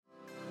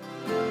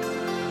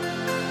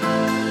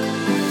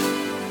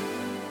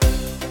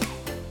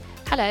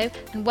Hello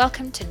and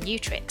welcome to New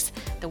Tricks,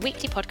 the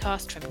weekly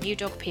podcast from New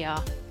Dog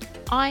PR.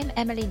 I'm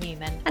Emily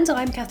Newman. And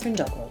I'm Catherine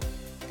Dogwell.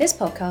 This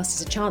podcast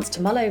is a chance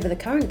to mull over the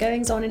current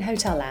goings-on in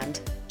hotel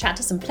land, chat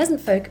to some pleasant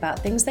folk about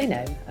things they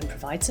know, and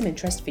provide some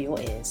interest for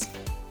your ears.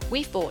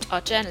 We've brought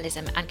our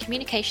journalism and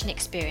communication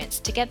experience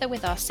together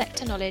with our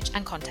sector knowledge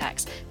and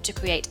contacts to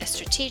create a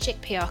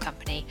strategic PR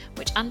company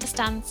which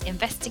understands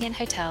investing in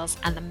hotels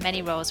and the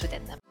many roles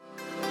within them.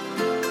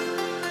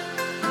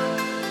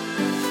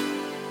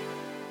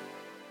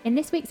 In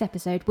this week's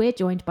episode, we're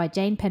joined by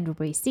Jane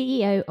Pendlebury,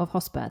 CEO of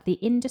HOSPA, the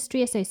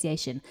industry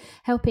association,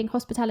 helping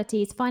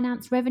hospitality's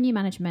finance, revenue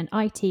management,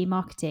 IT,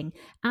 marketing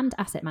and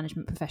asset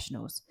management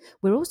professionals.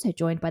 We're also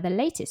joined by the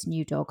latest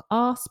new dog,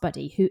 R.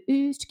 Spuddy, who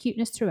oozed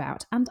cuteness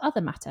throughout and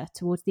other matter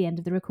towards the end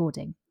of the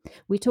recording.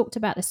 We talked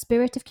about the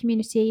spirit of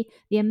community,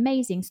 the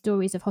amazing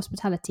stories of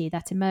hospitality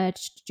that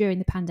emerged during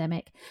the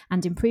pandemic,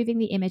 and improving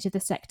the image of the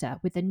sector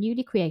with the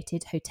newly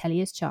created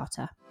Hoteliers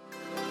Charter.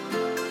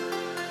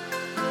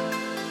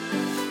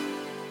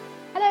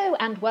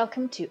 And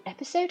welcome to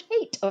episode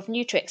 8 of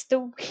New Tricks,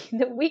 the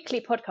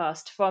weekly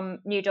podcast from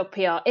New Dog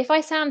PR. If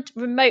I sound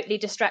remotely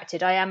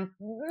distracted, I am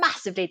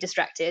massively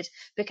distracted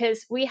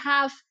because we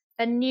have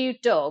a new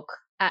dog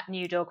at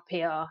New Dog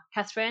PR.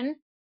 Catherine,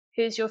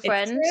 who's your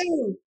friend? It's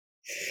true.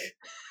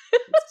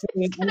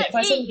 It's going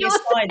to eat your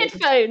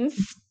headphones.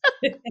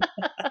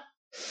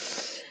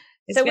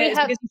 So we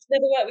have because we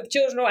never work with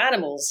children or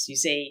animals, you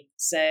see.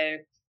 So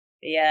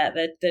yeah,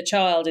 the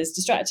child is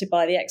distracted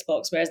by the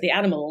Xbox, whereas the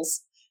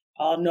animals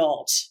are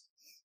not.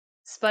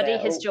 Spuddy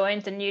has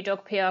joined the New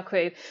Dog PR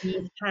crew.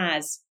 He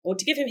has. Or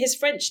to give him his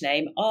French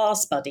name, R.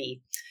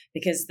 Spuddy,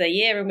 because the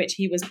year in which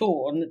he was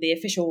born, the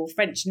official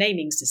French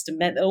naming system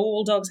meant that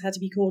all dogs had to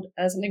be called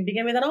something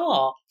beginning with an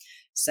R.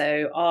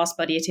 So R.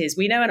 Spuddy it is.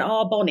 We know an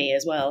R. Bonnie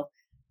as well.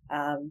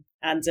 And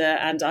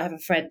I have a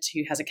friend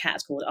who has a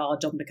cat called R.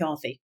 John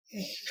McCarthy.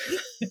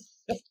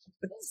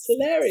 That's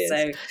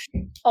hilarious.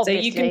 So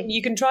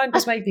you can try and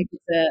persuade people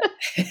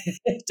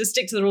to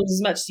stick to the rules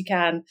as much as you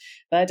can,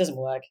 but it doesn't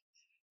work.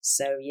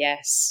 So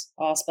yes,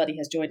 our Spuddy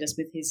has joined us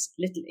with his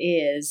little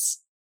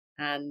ears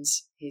and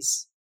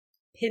his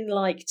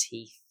pin-like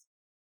teeth.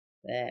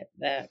 There.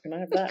 Can I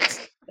have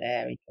that?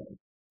 There we go.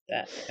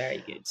 That's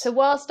very good. So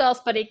whilst our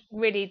Spuddy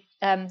really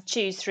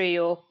chews through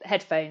your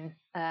headphone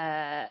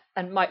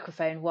and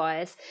microphone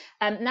wires,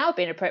 now would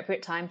be an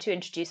appropriate time to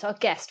introduce our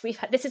guest.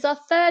 This is our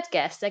third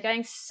guest. They're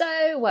going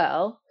so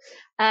well.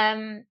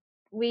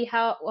 We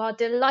are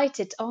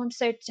delighted. Oh, I'm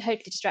so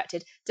totally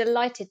distracted.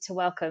 Delighted to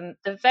welcome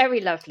the very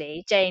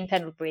lovely Jane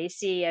Pendlebury,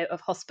 CEO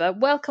of HOSPA.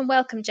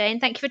 Welcome, Jane.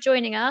 Thank you for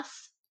joining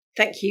us.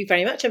 Thank you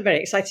very much. I'm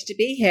very excited to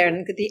be here,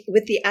 and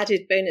with the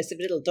added bonus of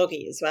a little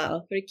doggy as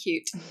well. Very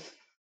cute.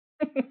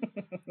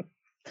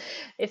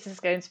 This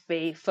is going to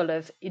be full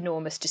of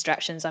enormous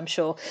distractions, I'm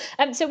sure.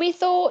 So we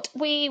thought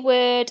we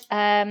would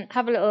have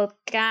a little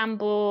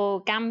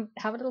gamble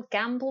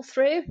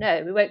through.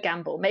 No, we won't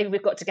gamble. Maybe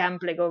we've got to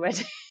gambling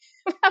already.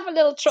 Have a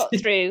little trot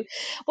through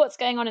what's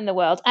going on in the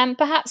world, and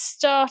perhaps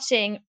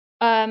starting.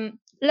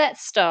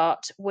 Let's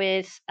start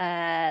with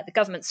the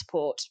government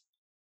support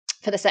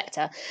for the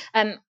sector.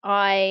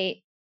 I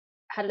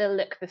had a little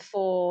look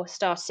before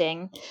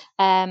starting,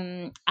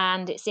 and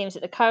it seems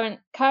that the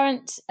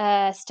current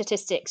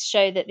statistics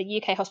show that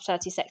the UK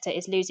hospitality sector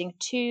is losing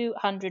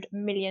 £200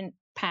 million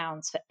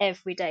for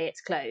every day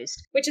it's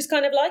closed. Which is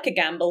kind of like a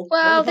gamble.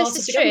 Well, this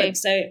is true.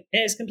 So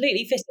it's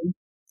completely fitting.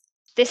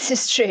 This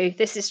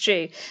is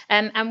true.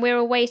 And we're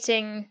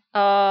awaiting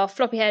our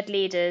floppy-haired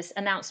leader's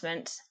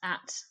announcement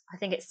at, I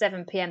think it's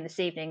 7 p.m. this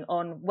evening,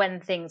 on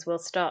when things will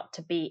start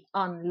to be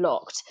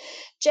unlocked.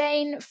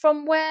 Jane,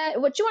 why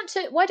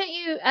don't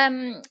you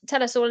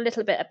tell us all a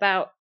little bit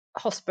about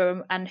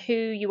HOSPA and who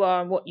you are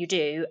and what you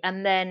do,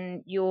 and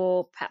then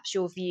perhaps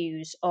your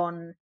views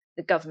on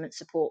the government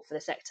support for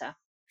the sector.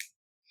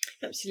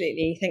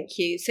 Absolutely, thank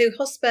you. So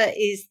HOSPA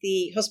is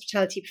the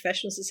Hospitality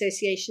Professionals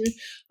Association.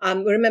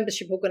 We're a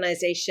membership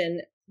organisation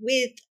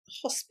with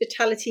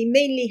hospitality,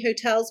 mainly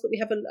hotels, but we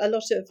have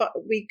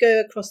we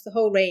go across the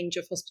whole range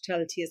of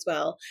hospitality as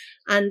well.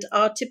 And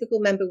our typical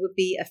member would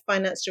be a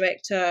finance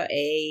director,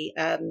 a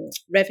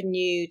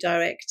revenue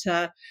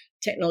director,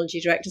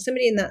 technology director,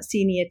 somebody in that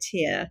senior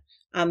tier.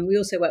 We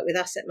also work with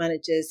asset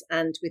managers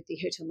and with the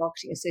Hotel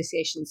Marketing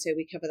Association, so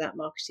we cover that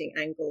marketing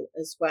angle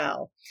as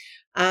well.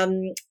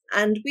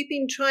 And we've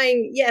been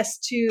trying,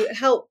 to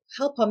help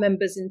our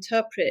members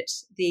interpret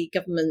the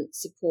government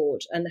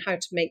support and how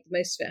to make the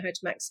most of it, how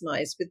to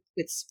maximise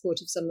with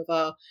support of some of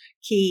our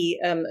key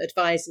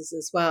advisors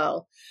as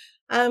well.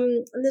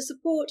 And the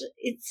support,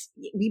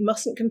 we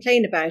mustn't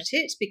complain about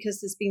it because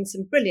there's been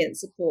some brilliant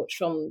support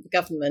from the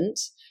government.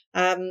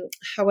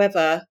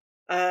 However,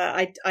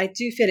 I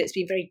do feel it's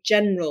been very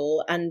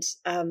general, and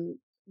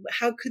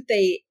how could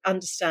they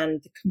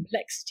understand the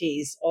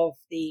complexities of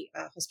the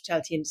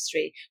hospitality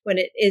industry when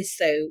it is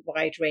so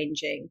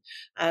wide-ranging?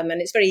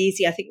 And it's very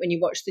easy, I think, when you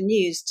watch the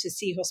news to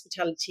see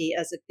hospitality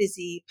as a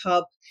busy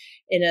pub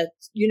in a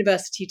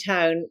university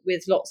town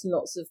with lots and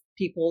lots of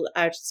people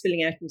out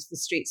spilling out into the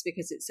streets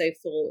because it's so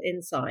full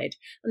inside.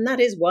 And that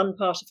is one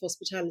part of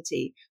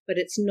hospitality, but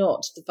it's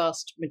not the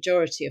vast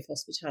majority of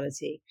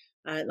hospitality.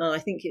 And I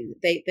think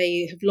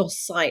they have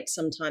lost sight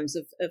sometimes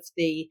of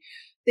the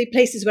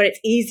places where it's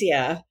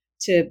easier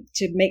to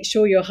make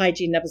sure your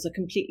hygiene levels are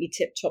completely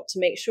tip-top, to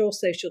make sure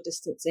social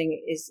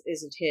distancing is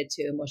adhered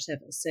to and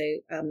whatever. So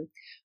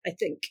I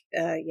think,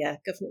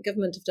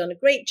 government have done a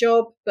great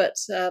job, but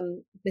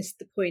missed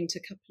the point a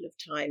couple of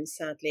times,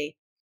 sadly.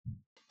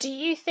 Do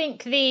you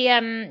think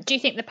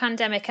the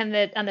pandemic and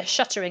the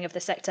shuttering of the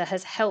sector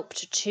has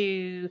helped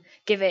to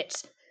give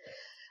it,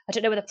 I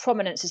don't know whether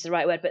prominence is the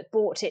right word, but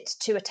brought it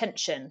to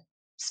attention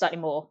slightly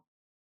more?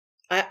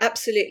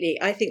 Absolutely.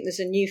 I think there's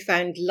a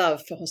newfound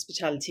love for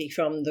hospitality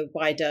from the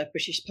wider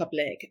British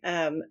public.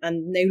 And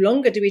no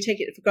longer do we take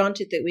it for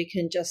granted that we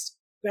can just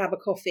grab a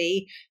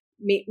coffee,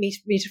 meet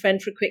a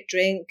friend for a quick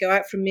drink, go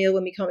out for a meal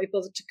when we can't be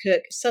bothered to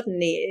cook.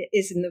 Suddenly it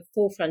is in the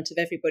forefront of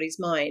everybody's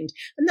mind.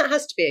 And that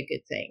has to be a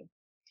good thing.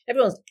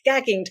 Everyone's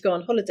gagging to go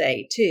on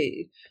holiday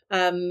too,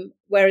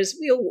 whereas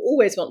we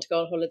always want to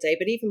go on holiday,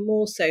 but even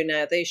more so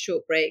now, those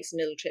short breaks and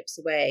little trips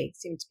away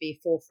seem to be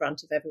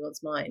forefront of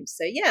everyone's mind.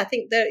 So yeah, I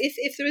think that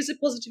if there is a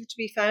positive to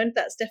be found,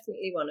 that's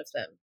definitely one of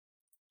them.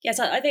 Yes,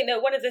 I think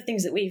that one of the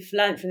things that we've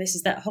learned from this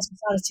is that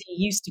hospitality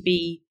used to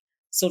be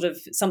sort of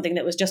something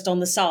that was just on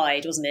the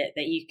side, wasn't it?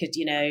 That you could,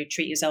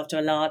 treat yourself to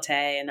a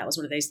latte, and that was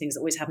one of those things that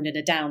always happened in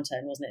a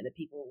downturn, wasn't it? That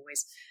people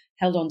always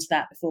held on to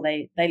that before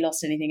they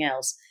lost anything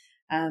else.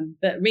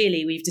 But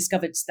really, we've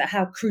discovered that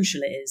how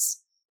crucial it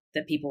is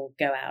that people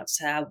go out,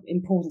 how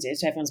important it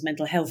is to everyone's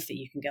mental health that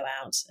you can go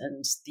out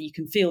and that you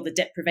can feel the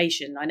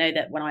deprivation. I know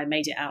that when I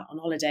made it out on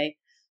holiday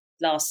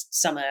last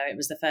summer, it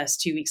was the first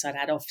 2 weeks I'd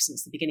had off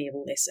since the beginning of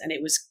all this, and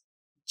it was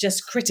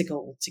just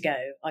critical to go.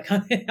 I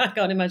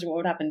can't imagine what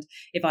would have happened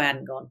if I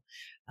hadn't gone.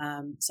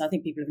 So I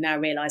think people have now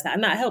realised that,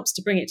 and that helps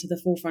to bring it to the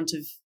forefront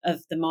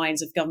of the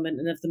minds of government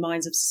and of the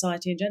minds of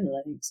society in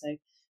general, I think so.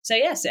 So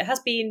yes, it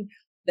has been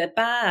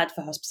bad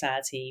for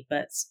hospitality,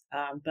 but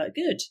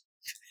good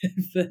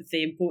for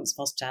the importance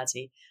of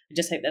hospitality. I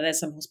just hope that there's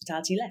some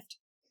hospitality left.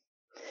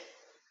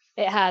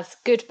 It has,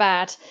 good,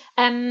 bad.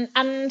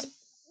 And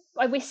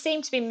we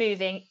seem to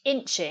be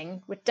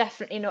inching, we're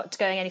definitely not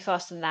going any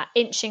faster than that,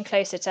 inching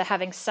closer to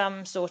having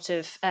some sort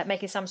of,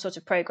 making some sort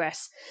of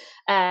progress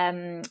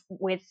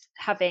with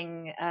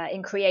having,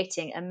 in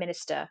creating a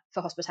minister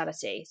for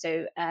hospitality.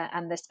 So,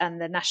 and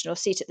the National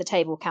Seat at the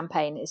Table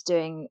campaign is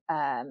doing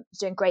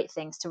great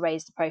things to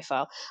raise the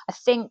profile. I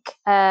think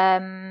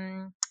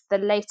the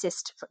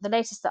latest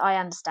that I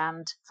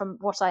understand, from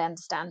what I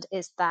understand,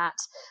 is that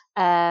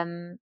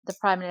the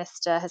Prime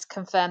Minister has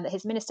confirmed that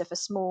his Minister for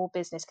Small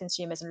Business,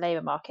 Consumers and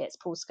Labour Markets,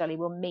 Paul Scully,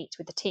 will meet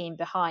with the team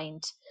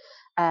behind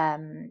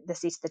the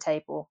Seat at the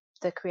Table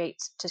to create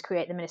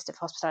the Minister for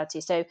Hospitality.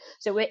 So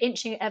we're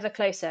inching ever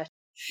closer.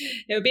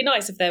 It would be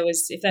nice if there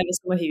was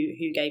someone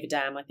who gave a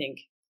damn, I think,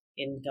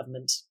 in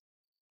government.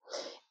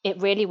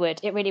 It really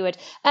would.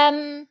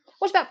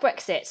 What about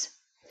Brexit?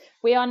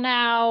 We are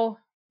now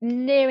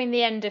nearing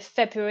the end of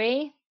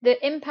February.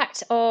 The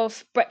impact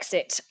of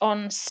Brexit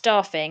on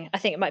staffing, I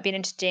think that might be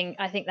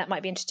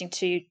interesting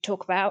to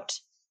talk about.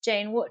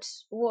 Jane, what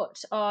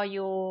are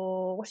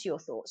your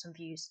thoughts and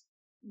views?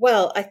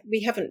 Well,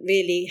 we haven't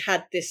really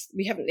had this.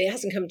 It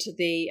hasn't come to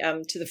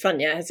the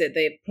front yet, has it?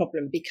 The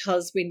problem,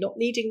 because we're not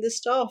needing the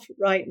staff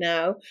right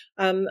now.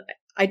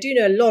 I do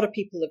know a lot of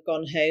people have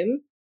gone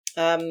home,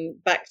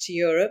 back to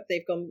Europe.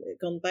 They've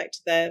gone back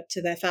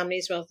to their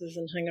families rather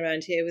than hang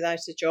around here without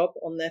a job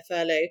on their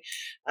furlough.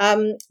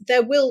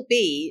 There will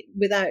be,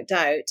 without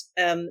doubt,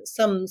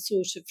 some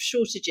sort of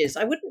shortages.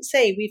 I wouldn't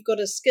say we've got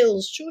a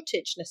skills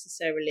shortage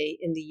necessarily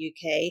in the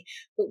UK,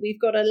 but we've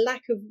got a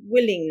lack of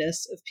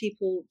willingness of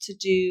people to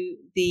do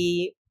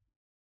the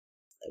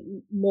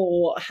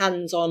more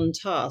hands-on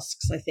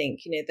tasks. I think,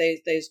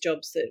 those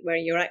jobs where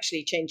you're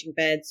actually changing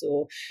beds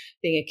or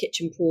being a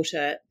kitchen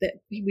porter, that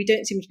we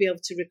don't seem to be able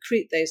to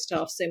recruit those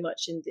staff so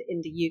much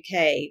in the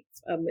UK.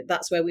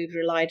 That's where we've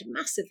relied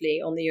massively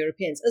on the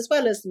Europeans, as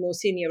well as the more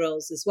senior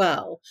roles as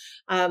well.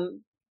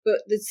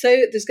 But there's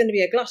going to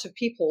be a glut of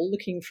people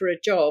looking for a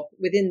job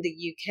within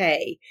the UK.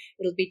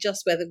 It'll be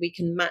just whether we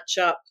can match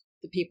up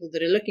the people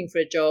that are looking for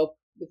a job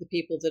with the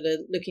people that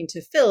are looking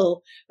to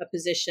fill a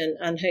position,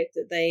 and hope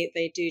that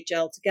they do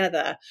gel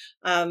together.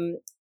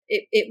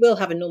 It will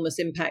have enormous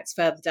impacts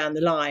further down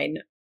the line.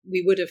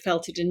 We would have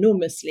felt it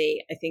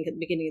enormously, I think, at the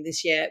beginning of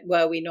this year,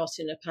 were we not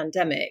in a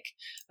pandemic.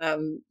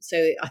 So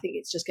I think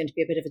it's just going to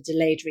be a bit of a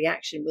delayed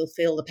reaction. We'll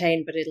feel the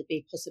pain, but it'll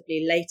be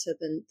possibly later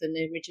than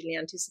originally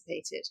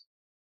anticipated.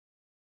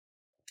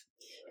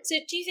 So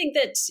do you think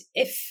that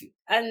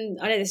and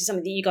I know this is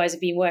something that you guys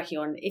have been working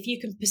on, if you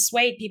can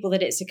persuade people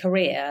that it's a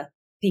career,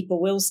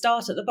 people will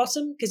start at the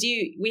bottom, because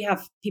we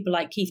have people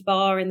like Keith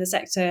Barr in the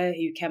sector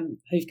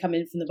who've come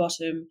in from the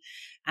bottom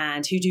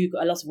and who do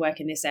a lot of work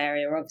in this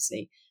area,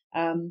 obviously.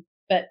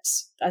 But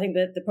I think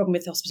that the problem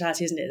with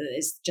hospitality, isn't it, that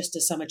it's just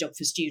a summer job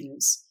for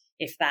students,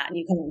 if that, and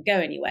you can't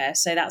go anywhere.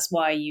 So that's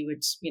why you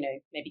would,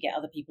 maybe get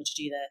other people to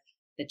do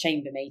the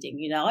chambermaiding.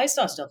 I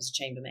started off as a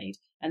chambermaid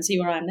and see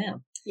where I am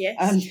now.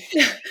 Yes.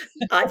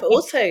 I've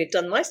also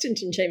done my stint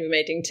in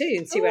chambermaiding too,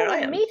 and see where I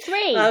am. Me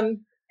three.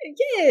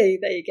 Yay,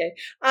 there you go.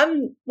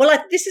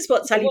 Well, this is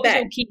what Sally Beck.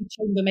 What was your key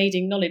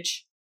chambermaiding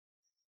knowledge?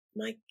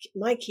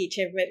 My key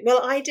chambermaid.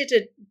 Well, I did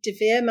a De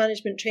Vere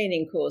management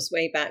training course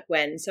way back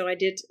when. So I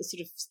did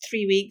sort of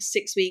 3 weeks,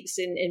 6 weeks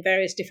in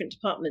various different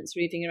departments,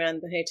 moving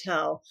around the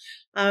hotel.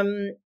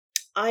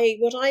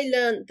 What I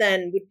learned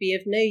then would be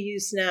of no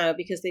use now,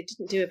 because they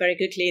didn't do a very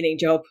good cleaning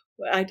job.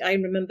 I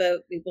remember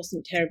it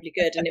wasn't terribly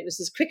good, and it was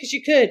as quick as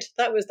you could.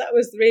 That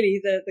was really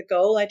the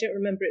goal. I don't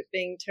remember it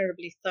being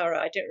terribly thorough.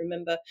 I don't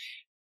remember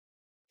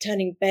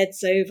turning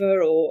beds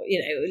over or,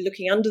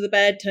 looking under the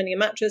bed, turning a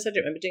mattress. I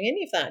don't remember doing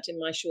any of that in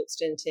my short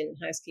stint in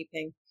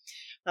housekeeping.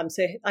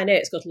 So I know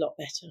it's got a lot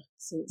better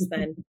since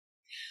then.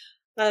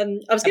 I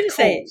was going to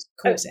say,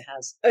 of course it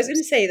has. I was going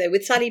to say though,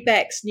 with Sally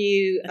Beck's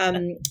new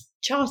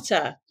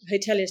charter,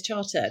 Hoteliers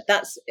Charter,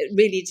 that's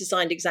really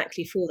designed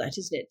exactly for that,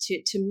 isn't it?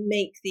 To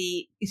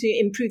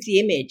improve the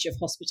image of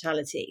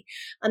hospitality,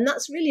 and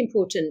that's really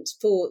important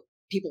for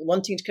people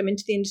wanting to come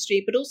into the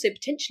industry, but also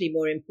potentially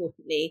more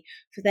importantly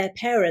for their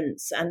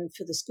parents and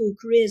for the school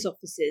careers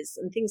officers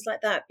and things like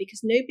that,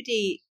 because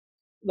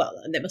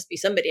and there must be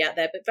somebody out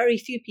there, but very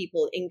few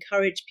people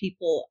encourage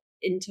people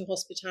into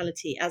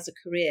hospitality as a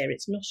career.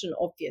 It's not an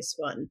obvious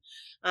one.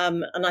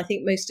 And I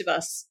think most of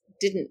us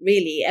didn't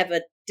really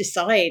ever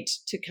decide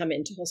to come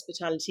into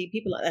hospitality.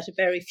 People like that are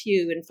very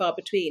few and far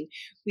between.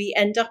 We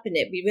end up in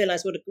it. We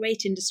realise what a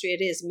great industry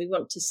it is and we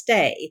want to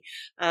stay.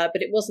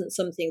 But it wasn't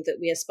something that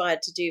we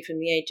aspired to do from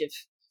the age of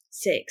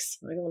 6.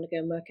 I don't want to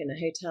go and work in a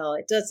hotel.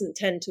 It doesn't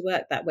tend to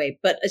work that way.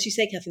 But as you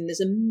say, Catherine,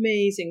 there's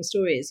amazing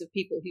stories of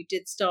people who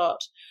did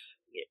start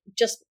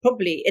just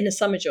probably in a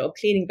summer job,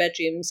 cleaning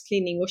bedrooms,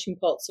 cleaning washing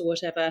pots or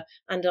whatever,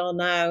 and are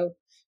now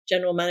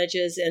general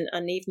managers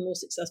and even more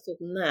successful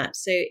than that.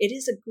 So it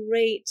is a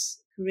great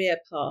career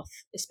path,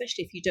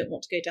 especially if you don't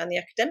want to go down the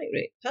academic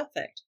route.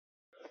 Perfect.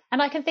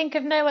 And I can think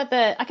of no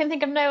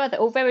other,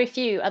 or very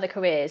few other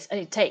careers.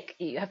 And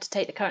you have to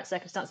take the current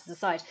circumstances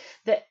aside,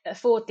 that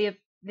afford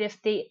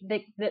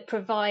that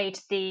provide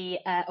the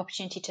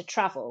opportunity to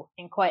travel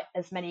in quite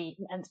as many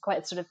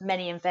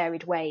and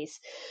varied ways.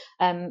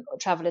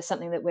 Travel is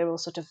something that we're all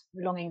sort of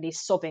longingly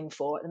sobbing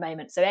for at the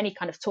moment. So any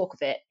kind of talk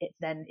of it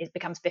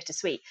becomes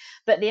bittersweet.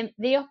 But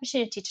the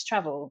opportunity to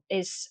travel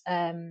is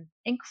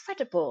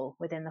incredible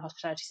within the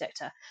hospitality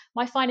sector.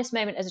 My finest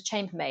moment as a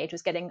chambermaid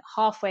was getting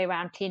halfway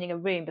around cleaning a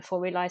room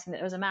before realising that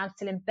there was a man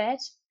still in bed,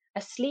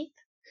 asleep.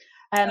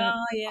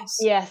 Yes.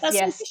 That's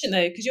efficient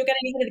though, because you're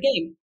getting ahead of the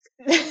game.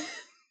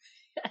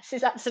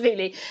 Yes,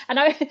 absolutely. And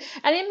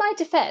in my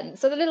defence,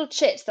 so the little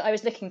chit that I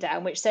was looking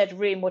down, which said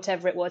room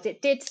whatever it was,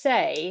 it did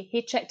say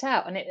he'd checked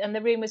out and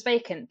the room was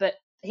vacant, but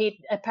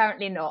he'd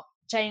apparently not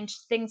changed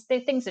things.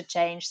 Things had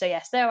changed. So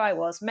yes, there I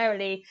was,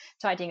 merrily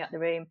tidying up the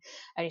room,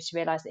 only to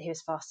realise that he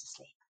was fast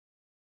asleep.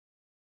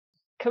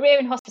 Career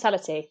in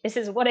hospitality. This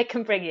is what it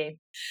can bring you.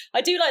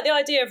 I do like the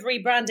idea of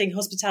rebranding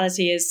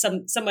hospitality as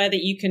somewhere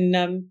that you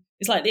can.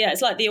 It's like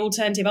the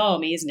alternative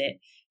army, isn't it?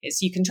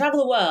 It's you can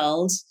travel the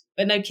world,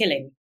 but no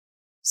killing.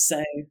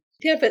 So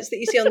the adverts that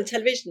you see on the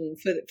television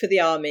for the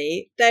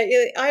army,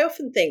 I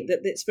often think that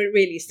it's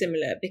really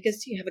similar,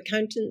 because you have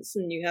accountants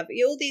and you have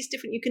all these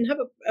different. You can have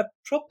a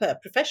proper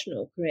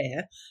professional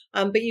career,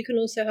 but you can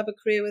also have a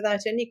career without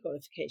any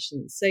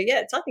qualifications. So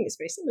yeah, I think it's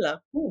very similar.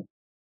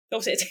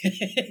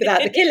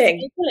 Without the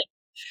killing,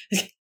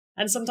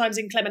 and sometimes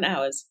inclement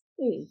hours.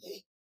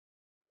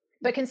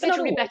 But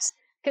considerably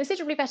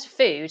better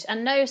food,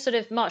 and no sort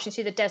of marching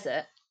through the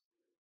desert.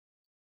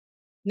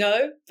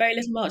 No, very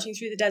little marching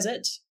through the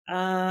desert.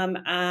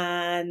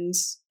 And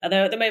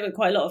although at the moment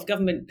quite a lot of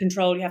government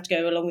control, you have to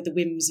go along with the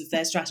whims of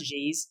their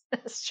strategies.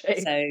 That's true.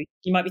 So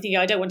you might be thinking,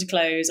 I don't want to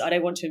close, I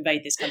don't want to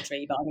invade this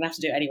country, but I'm going to have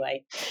to do it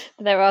anyway.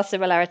 There are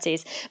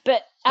similarities.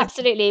 But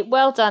absolutely,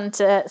 well done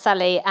to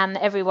Sally and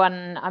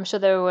everyone. I'm sure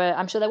there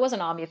was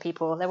an army of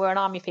people. There were an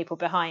army of people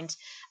behind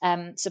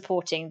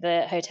supporting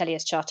the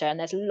Hoteliers Charter, and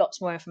there's lots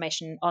more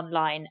information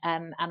online.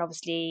 And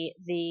obviously,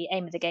 the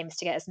aim of the game is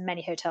to get as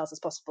many hotels as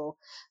possible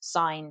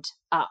signed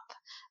up.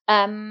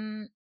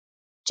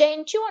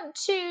 Jane,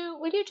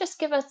 will you just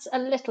give us a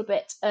little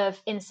bit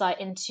of insight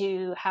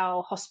into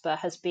how HOSPA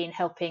has been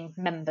helping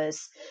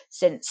members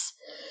since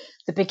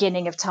the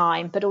beginning of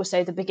time, but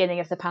also the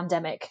beginning of the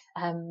pandemic,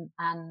 and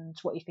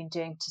what you've been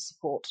doing to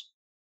support?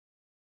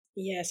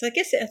 Yes, I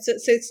guess so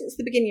since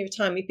the beginning of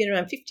time, we've been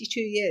around 52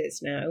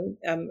 years now,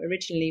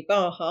 originally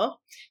BAHA,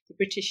 the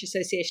British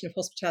Association of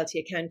Hospitality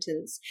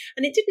Accountants,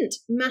 and it didn't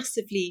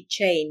massively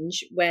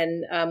change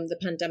when the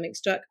pandemic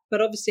struck,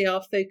 but obviously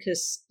our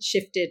focus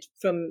shifted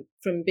from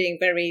being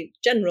very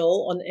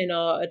general in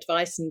our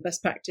advice and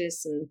best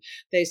practice and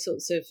those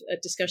sorts of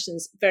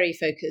discussions, very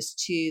focused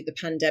to the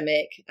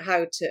pandemic,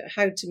 how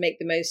to make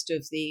the most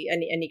of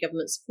any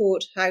government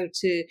support, how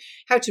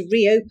to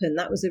reopen.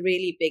 That was a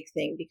really big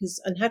thing,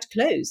 and how to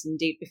close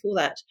indeed before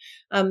that,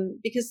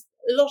 because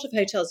a lot of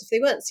hotels, if they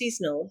weren't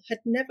seasonal, had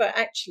never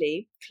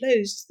actually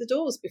closed the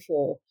doors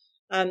before.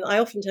 I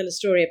often tell a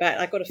story about,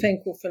 I got a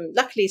phone call from,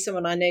 luckily,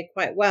 someone I know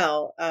quite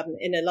well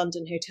in a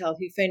London hotel,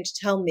 who phoned to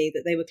tell me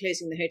that they were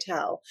closing the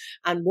hotel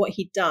and what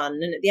he'd done.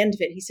 And at the end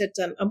of it, he said,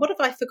 and what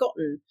have I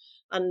forgotten?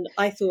 And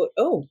I thought,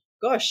 oh,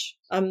 gosh,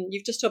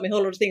 you've just told me a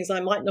whole lot of things I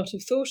might not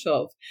have thought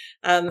of.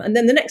 And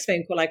then the next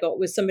phone call I got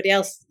was somebody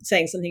else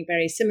saying something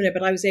very similar,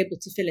 but I was able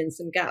to fill in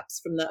some gaps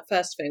from that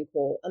first phone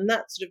call. And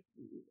that sort of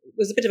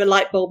was a bit of a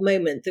light bulb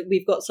moment, that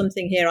we've got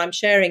something here. I'm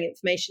sharing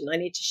information. I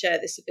need to share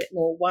this a bit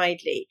more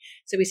widely.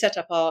 So we set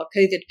up our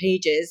COVID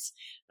pages,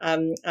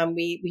 and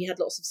we had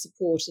lots of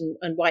support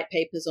and white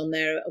papers on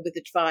there with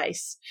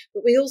advice.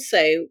 But we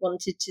also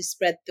wanted to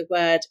spread the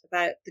word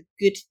about the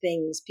good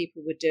things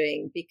people were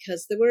doing,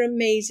 because there were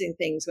amazing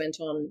things went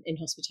on in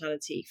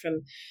hospitality,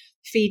 from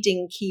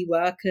feeding key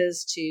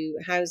workers to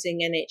housing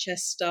NHS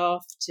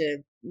staff to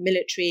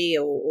military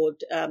or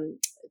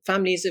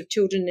families of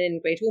children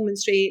in Great Ormond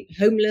Street,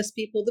 homeless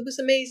people. There was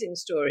amazing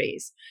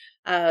stories.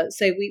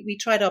 So we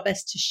tried our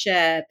best to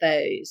share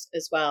those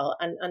as well,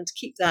 and to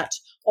keep that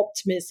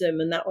optimism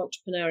and that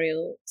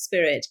entrepreneurial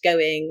spirit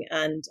going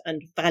and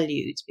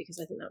valued, because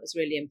I think that was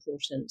really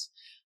important.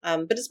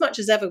 But as much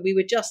as ever, we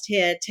were just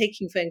here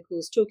taking phone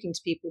calls, talking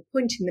to people,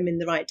 pointing them in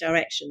the right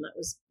direction. That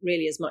was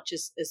really as much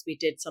as we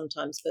did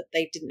sometimes, but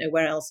they didn't know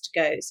where else to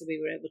go. So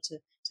we were able to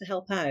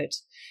help out.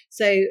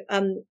 So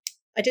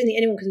I don't think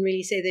anyone can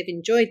really say they've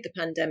enjoyed the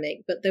pandemic,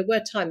 but there were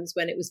times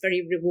when it was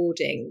very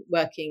rewarding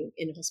working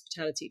in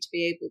hospitality to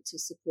be able to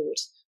support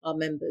our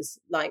members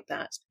like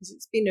that, because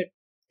it's been a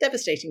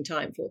devastating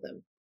time for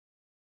them.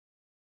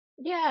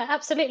 Yeah,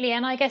 absolutely.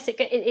 And I guess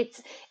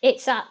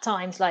it's at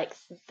times like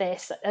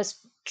this, as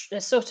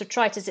sort of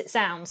trite as it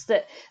sounds,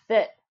 that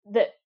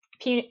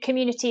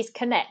communities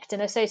connect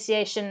and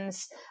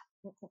associations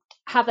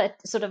have a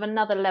sort of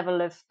another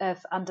level of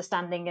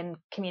understanding and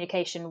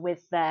communication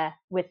with their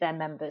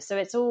members. So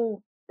it's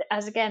all,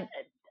 as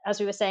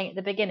we were saying at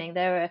the beginning,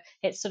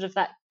 it's sort of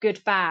that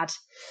good bad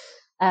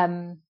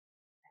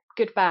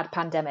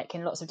pandemic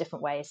in lots of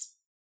different ways.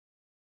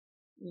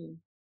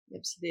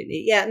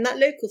 Absolutely. Yeah. And that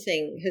local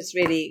thing has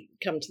really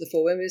come to the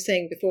fore. When we were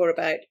saying before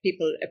about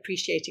people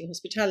appreciating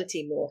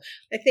hospitality more,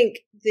 I think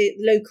the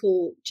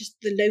local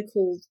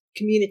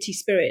community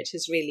spirit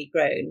has really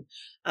grown.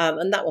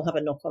 And that will have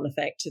a knock-on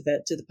effect to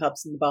the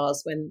pubs and the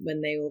bars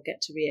when they all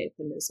get to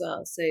reopen as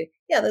well. So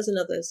yeah, there's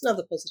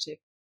another positive.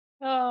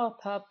 Oh,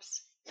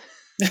 pubs.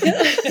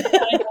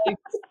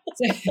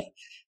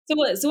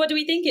 So what do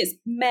we think? Is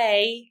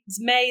May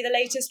the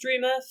latest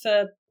rumour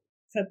for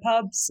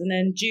pubs, and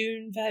then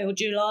June or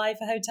July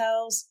for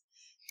hotels?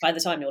 By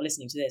the time you're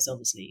listening to this,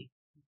 obviously,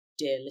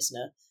 dear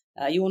listener,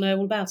 you all know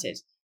all about it.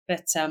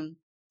 But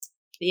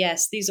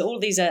yes, all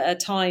of these are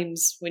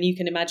times when you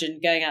can imagine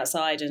going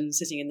outside and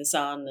sitting in the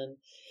sun and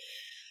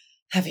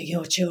having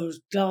your chilled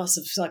glass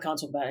of... I can't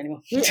talk about it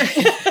anymore. It's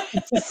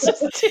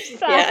just too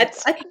sad.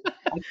 Yeah,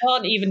 I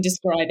can't even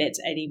describe it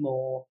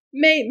anymore.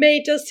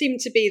 May does seem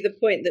to be the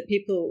point that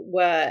people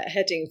were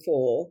heading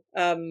for,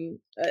 and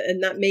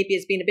that maybe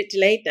has been a bit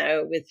delayed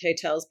now, with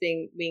hotels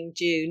being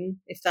June,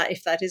 if that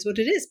is what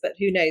it is. But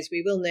who knows?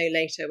 We will know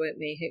later, won't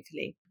we?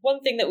 Hopefully.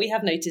 One thing that we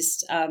have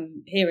noticed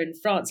here in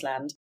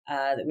Franceland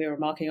that we were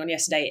remarking on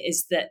yesterday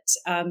is that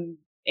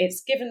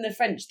it's given the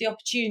French the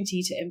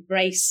opportunity to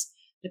embrace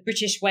the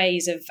British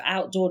ways of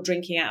outdoor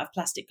drinking out of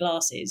plastic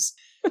glasses,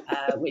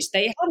 which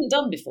they hadn't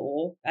done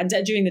before, and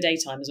during the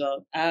daytime as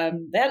well.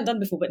 They hadn't done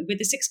before, but with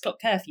the 6 o'clock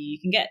curfew, you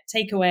can get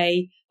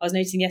takeaway. I was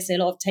noticing yesterday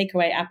a lot of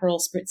takeaway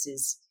Aperol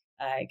spritzes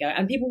going,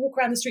 and people walk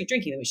around the street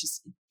drinking them, which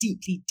is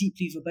deeply,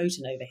 deeply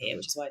verboten over here,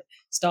 which is why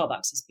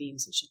Starbucks has been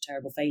such a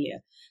terrible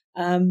failure.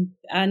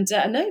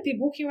 No,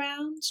 people walking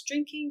around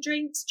drinking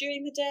drinks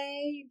during the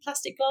day,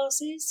 plastic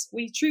glasses.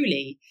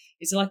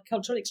 It's like a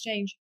cultural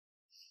exchange.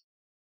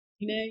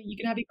 You know, you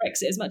can have your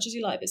Brexit as much as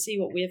you like, but see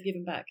what we have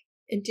given back.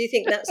 And do you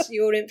think that's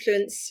your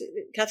influence,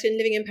 Catherine,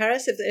 living in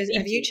Paris? Have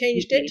you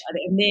changed it?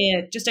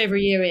 Near just over a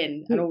year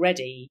in, and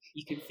already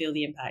you can feel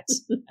the impact.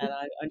 And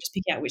I'm just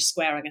picking out which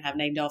square I'm going to have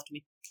named after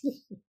me.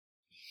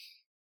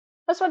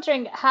 I was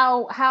wondering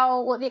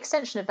what the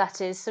extension of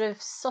that is. Sort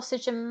of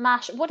sausage and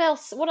mash. What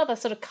else? What other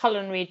sort of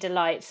culinary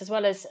delights, as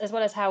well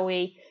as how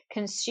we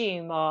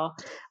consume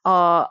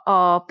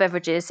our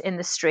beverages in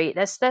the street?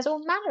 There's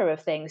all manner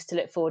of things to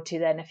look forward to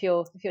then. If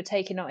you're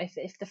taking on,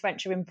 if the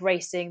French are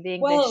embracing the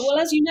English. Well,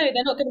 as you know,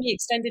 they're not going to be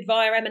extended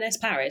via M&S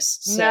Paris.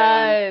 So,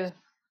 no.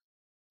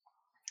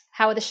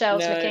 How are the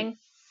shelves looking?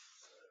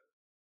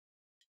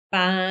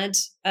 Bad.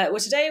 Well,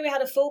 today we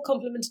had a full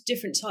complement of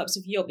different types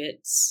of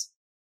yogurts.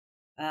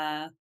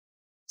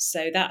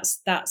 So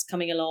that's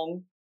coming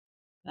along.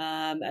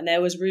 And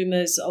there was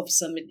rumours of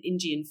some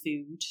Indian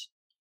food.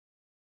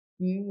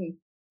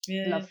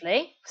 Yeah.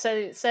 Lovely.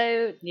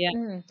 So yeah.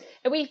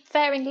 Are we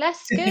faring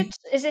less good?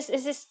 Is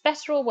this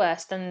better or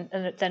worse than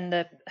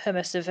the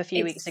hummus of a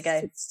few weeks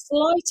ago?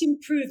 Slight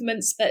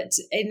improvements, but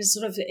in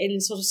sort of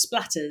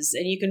splatters,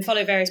 and you can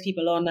follow various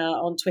people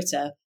on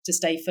Twitter to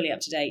stay fully up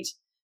to date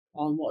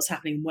on what's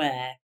happening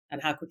where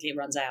and how quickly it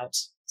runs out.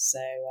 So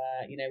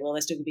will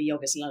there still be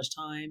yogurts at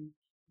lunchtime?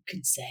 Who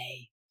can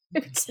say?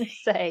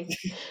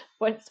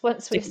 Once we've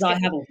because I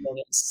have all the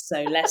yogurts,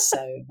 so less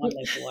so one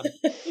local one.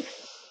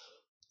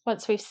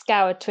 Once we've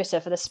scoured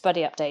Twitter for the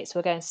Spuddy updates,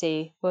 we'll go and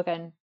see. We'll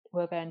go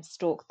and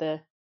stalk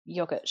the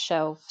yogurt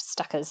shelf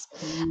stackers.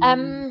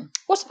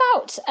 What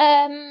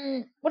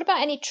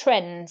about any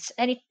trends?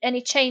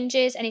 Any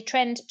changes? Any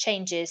trend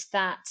changes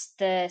that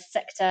the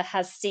sector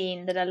has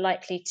seen that are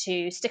likely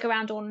to stick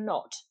around or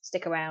not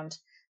stick around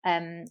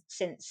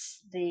since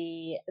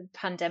the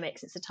pandemic?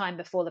 Since the time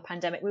before the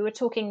pandemic, we were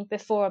talking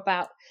before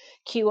about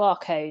QR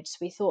codes.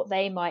 We thought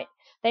they might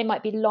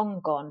be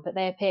long gone, but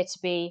they appear to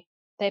be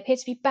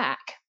back.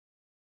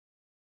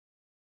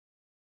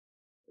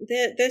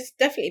 They're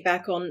definitely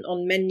back on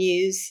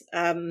menus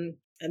and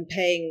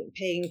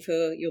paying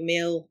for your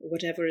meal or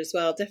whatever as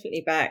well.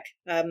 Definitely back,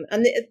 and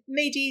it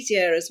made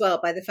easier as well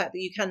by the fact that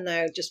you can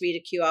now just read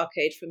a QR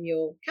code from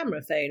your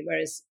camera phone,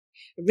 whereas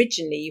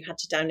originally you had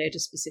to download a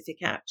specific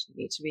app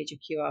to read your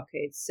QR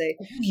codes. So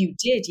you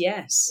did,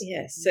 yes.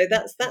 So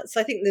that's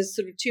I think there's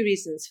sort of two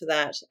reasons for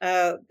that.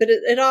 But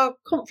at our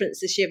conference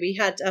this year, we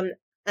had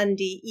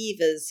Andy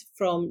Evers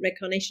from Red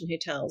Carnation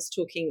Hotels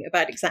talking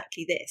about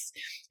exactly this.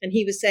 And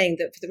he was saying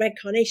that for the Red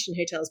Carnation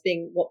Hotels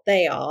being what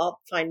they are,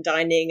 fine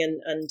dining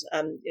and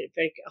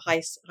very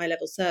high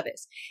level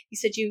service, he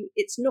said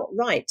it's not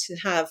right to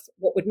have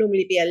what would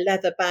normally be a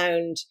leather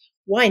bound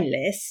wine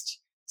list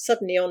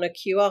suddenly on a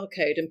QR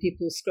code and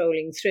people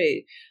scrolling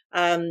through.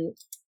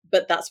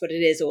 But that's what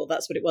it is, or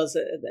that's what it was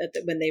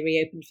when they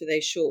reopened for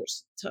that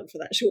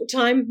short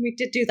time. We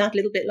did do that a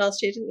little bit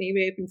last year, didn't we?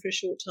 Reopened for a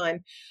short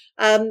time.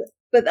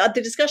 But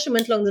the discussion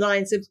went along the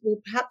lines of,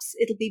 well, perhaps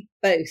it'll be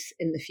both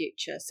in the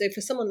future. So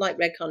for someone like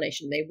Red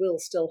Carnation, they will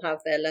still have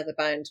their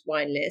leather-bound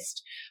wine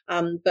list,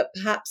 but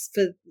perhaps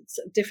for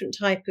a different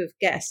type of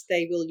guest,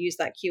 they will use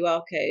that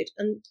QR code.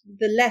 And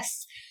the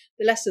less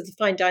of the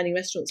fine dining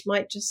restaurants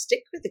might just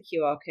stick with the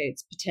QR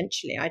codes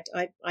potentially. I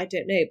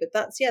don't know, but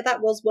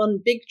that was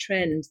one big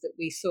trend that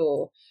we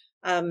saw.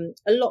 A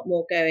lot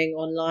more going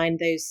online.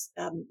 Those,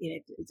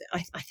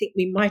 I think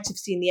we might have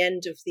seen the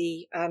end of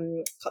the,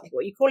 can't think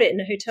what you call it in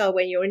a hotel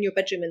when you're in your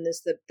bedroom and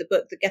there's the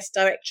book, the guest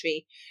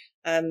directory.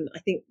 I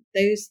think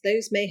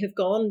those may have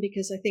gone,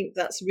 because I think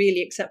that's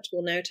really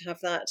acceptable now to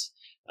have that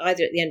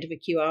either at the end of a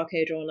QR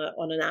code or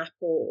on an app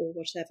or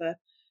whatever.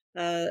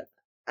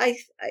 I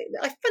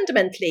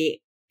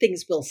fundamentally,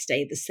 things will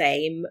stay the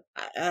same.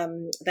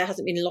 There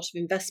hasn't been a lot of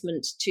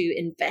investment to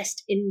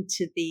invest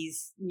into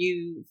these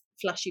new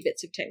flashy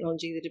bits of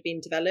technology that have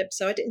been developed.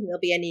 So I don't think there'll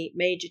be any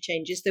major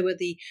changes. There were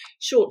the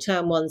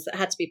short-term ones that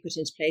had to be put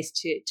into place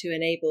to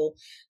enable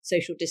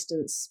social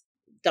distance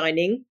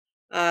dining.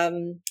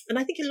 And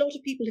I think a lot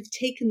of people have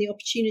taken the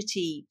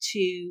opportunity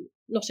to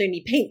not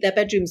only paint their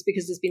bedrooms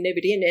because there's been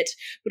nobody in it,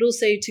 but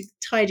also to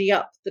tidy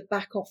up the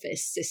back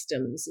office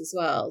systems as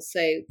well.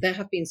 So there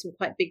have been some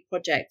quite big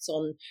projects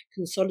on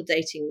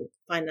consolidating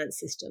finance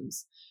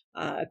systems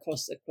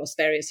across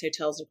various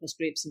hotels, across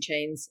groups and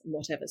chains and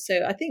whatever.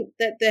 So I think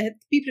that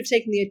people have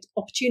taken the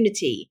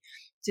opportunity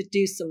to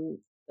do some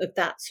of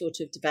that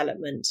sort of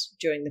development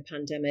during the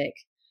pandemic.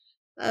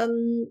 I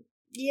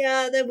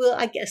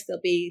guess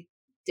there'll be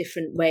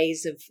different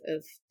ways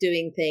of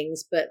doing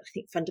things, but I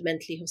think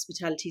fundamentally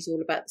hospitality is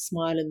all about the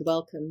smile and the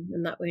welcome,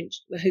 and that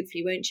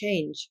hopefully won't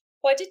change.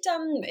 Well, I did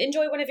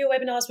enjoy one of your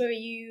webinars where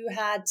you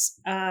had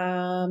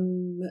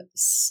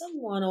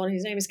someone on,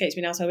 whose name escapes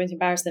me now, so I won't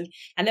embarrass them,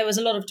 and there was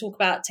a lot of talk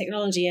about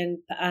technology and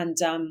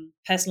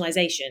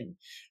personalisation.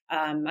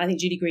 I think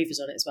Judy Grieve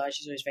was on it as well.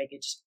 She's always very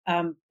good.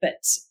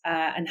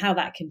 And how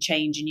that can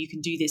change, and you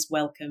can do this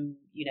welcome,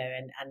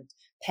 and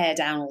pare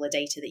down all the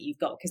data that you've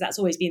got, because that's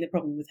always been the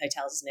problem with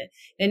hotels, isn't it?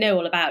 They know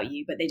all about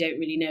you, but they don't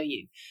really know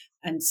you.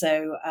 And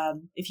so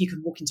if you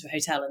can walk into a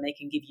hotel and they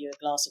can give you a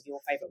glass of your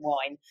favourite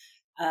wine,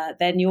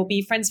 then you'll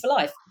be friends for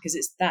life, because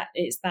it's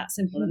that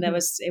simple. And it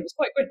was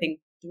quite gripping,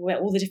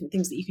 all the different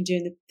things that you can do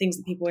and the things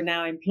that people are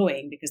now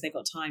employing because they've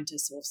got time to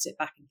sort of sit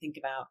back and think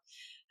about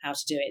how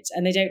to do it.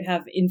 And they don't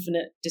have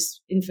infinite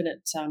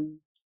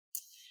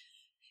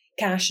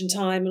cash and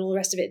time and all the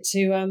rest of it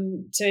to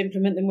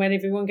implement them when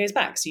everyone goes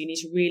back. So you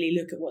need to really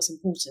look at what's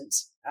important,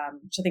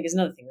 which I think is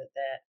another thing that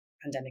the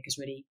pandemic has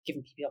really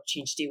given people the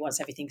opportunity to do.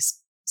 Once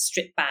everything's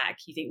stripped back,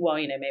 you think, well,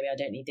 maybe I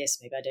don't need this,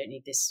 maybe I don't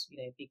need this,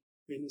 big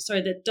room.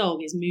 Sorry, the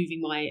dog is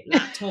moving my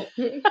laptop.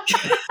 And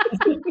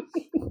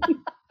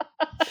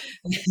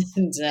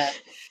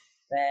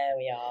there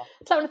we are.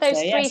 It's like one of those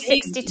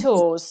 360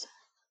 tours.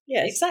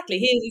 Yeah, exactly.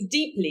 He is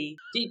deeply,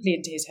 deeply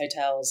into his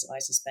hotels, I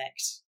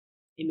suspect,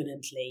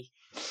 imminently.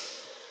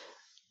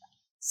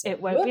 So,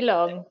 it won't be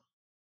long.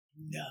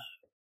 No.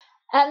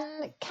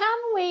 Can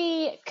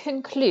we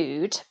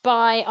conclude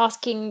by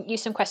asking you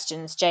some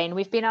questions, Jane?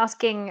 We've been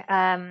asking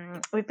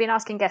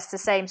guests the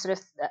same sort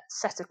of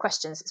set of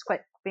questions. It's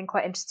been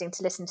quite interesting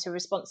to listen to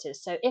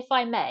responses. So, if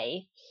I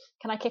may,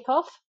 can I kick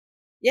off?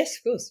 Yes,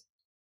 of course.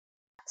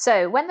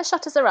 So, when the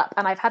shutters are up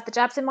and I've had the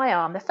jabs in my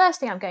arm, the first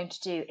thing I'm going to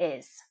do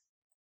is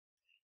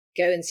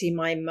go and see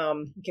my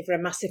mum, give her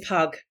a massive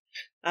hug,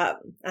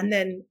 and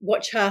then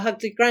watch her hug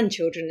the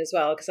grandchildren as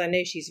well, because I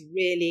know she's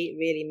really,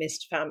 really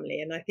missed family.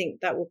 And I think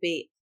that will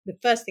be the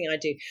first thing I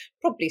do.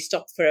 Probably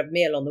stop for a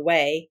meal on the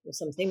way or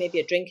something, maybe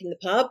a drink in the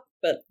pub,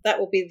 but that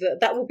will be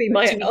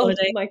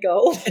my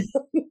goal.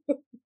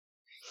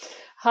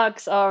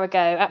 Hugs are a go,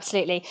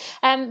 absolutely.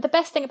 The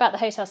best thing about the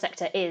hotel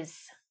sector is?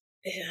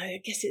 I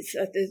guess it's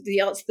the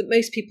answer that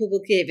most people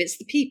will give. It's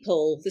the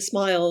people, the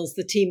smiles,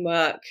 the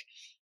teamwork,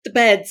 the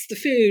beds, the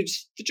food,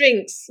 the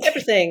drinks,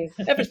 everything.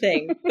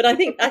 But I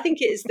think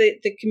it is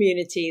the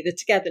community, the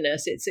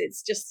togetherness.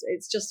 It's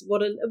just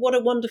what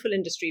a wonderful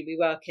industry we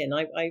work in.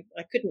 I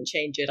couldn't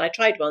change it. I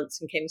tried once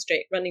and came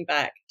straight running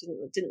back.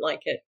 Didn't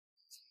like it.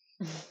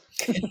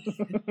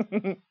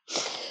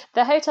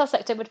 The hotel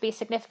sector would be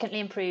significantly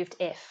improved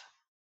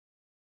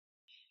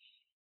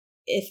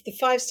if the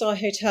 5-star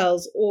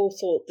hotels all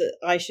thought that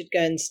I should go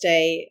and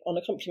stay on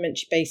a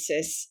complimentary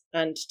basis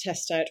and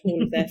test out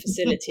all of their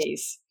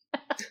facilities.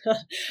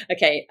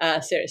 Okay,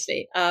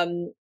 seriously.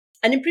 An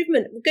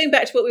improvement, going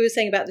back to what we were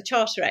saying about the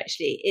charter,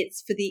 actually,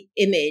 it's for the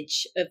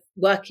image of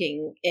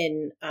working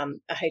in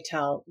a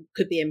hotel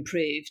could be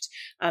improved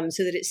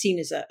so that it's seen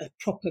as a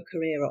proper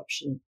career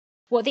option.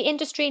 What the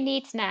industry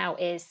needs now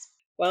is?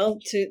 Well,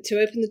 to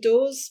open the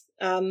doors.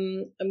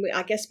 And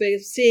I guess we're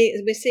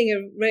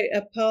seeing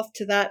a path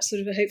to that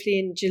sort of hopefully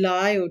in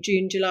July or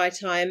July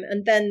time.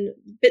 And then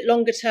a bit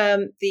longer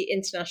term, the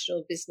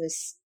international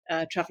business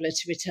traveller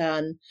to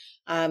return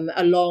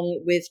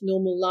along with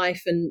normal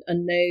life and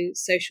no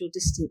social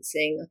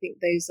distancing. I think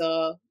those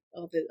are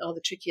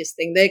the trickiest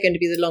thing. They're going to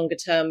be the longer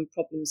term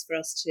problems for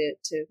us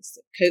to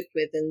cope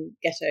with and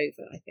get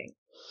over, I think.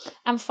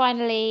 And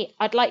finally,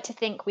 I'd like to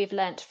think we've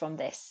learnt from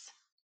this.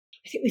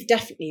 I think we've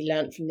definitely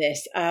learned from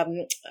this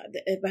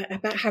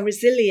about how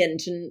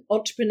resilient and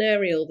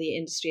entrepreneurial the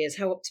industry is,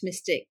 how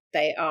optimistic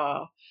they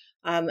are.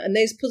 And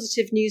those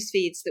positive news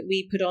feeds that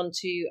we put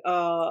onto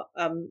our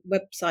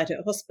website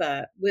at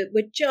Hosper,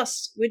 we're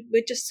just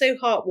so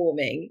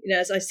heartwarming. You know,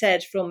 as I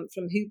said, from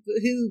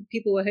who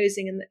people were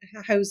housing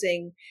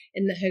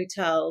in the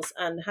hotels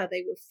and how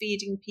they were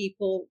feeding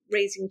people,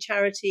 raising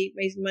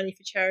money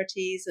for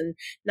charities, and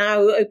now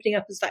opening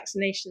up as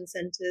vaccination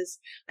centres.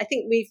 I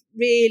think we've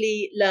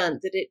really learned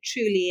that it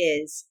truly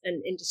is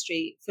an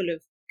industry full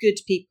of good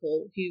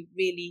people who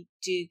really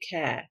do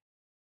care.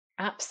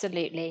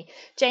 Absolutely.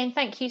 Jane,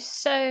 thank you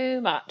so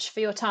much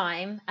for your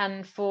time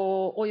and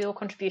for all your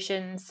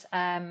contributions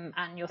and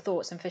your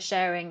thoughts, and for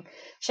sharing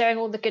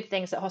all the good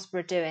things that Hosper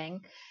are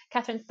doing.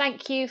 Catherine,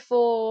 thanks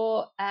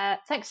for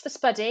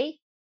Spuddy.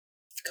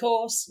 Of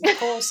course.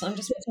 I'm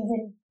just watching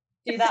him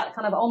do that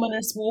kind of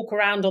ominous walk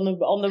around on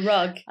the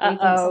rug. Then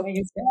something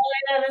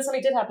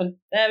did happen.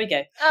 There we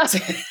go.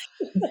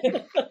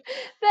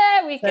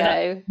 There we go.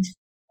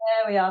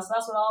 There we are. So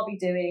that's what I'll be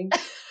doing.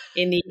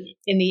 In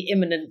the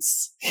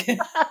imminence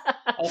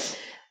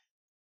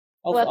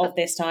of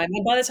this time,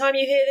 and by the time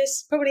you hear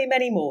this, probably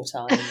many more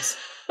times.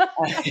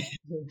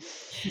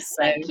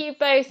 Thank you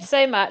both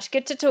so much.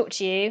 Good to talk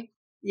to you.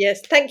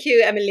 Yes, thank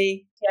you,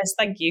 Emily. Yes,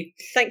 thank you.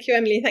 Thank you,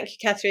 Emily. Thank you,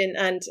 Catherine.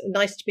 And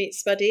nice to meet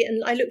Spuddy.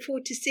 And I look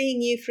forward to seeing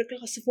you for a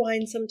glass of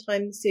wine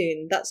sometime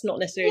soon. That's not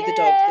necessarily the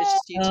dog. That's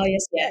just you. Oh,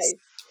 yes.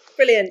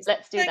 Brilliant.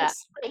 Let's do that.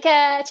 Take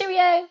care.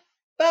 Cheerio.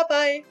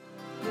 Bye-bye.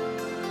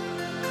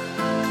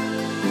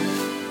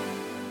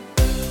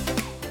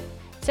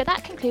 So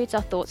that concludes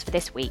our thoughts for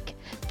this week.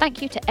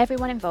 Thank you to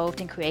everyone involved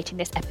in creating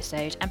this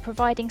episode and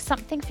providing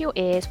something for your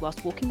ears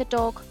whilst walking the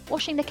dog,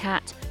 washing the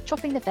cat,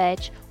 chopping the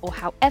veg, or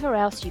however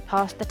else you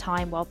pass the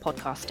time while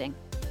podcasting.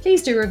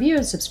 Please do review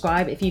and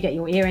subscribe if you get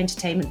your ear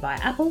entertainment via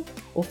Apple,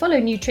 or follow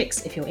New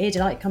Tricks if your ear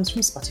delight comes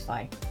from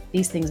Spotify.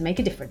 These things make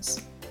a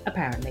difference,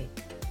 apparently.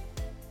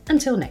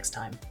 Until next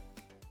time.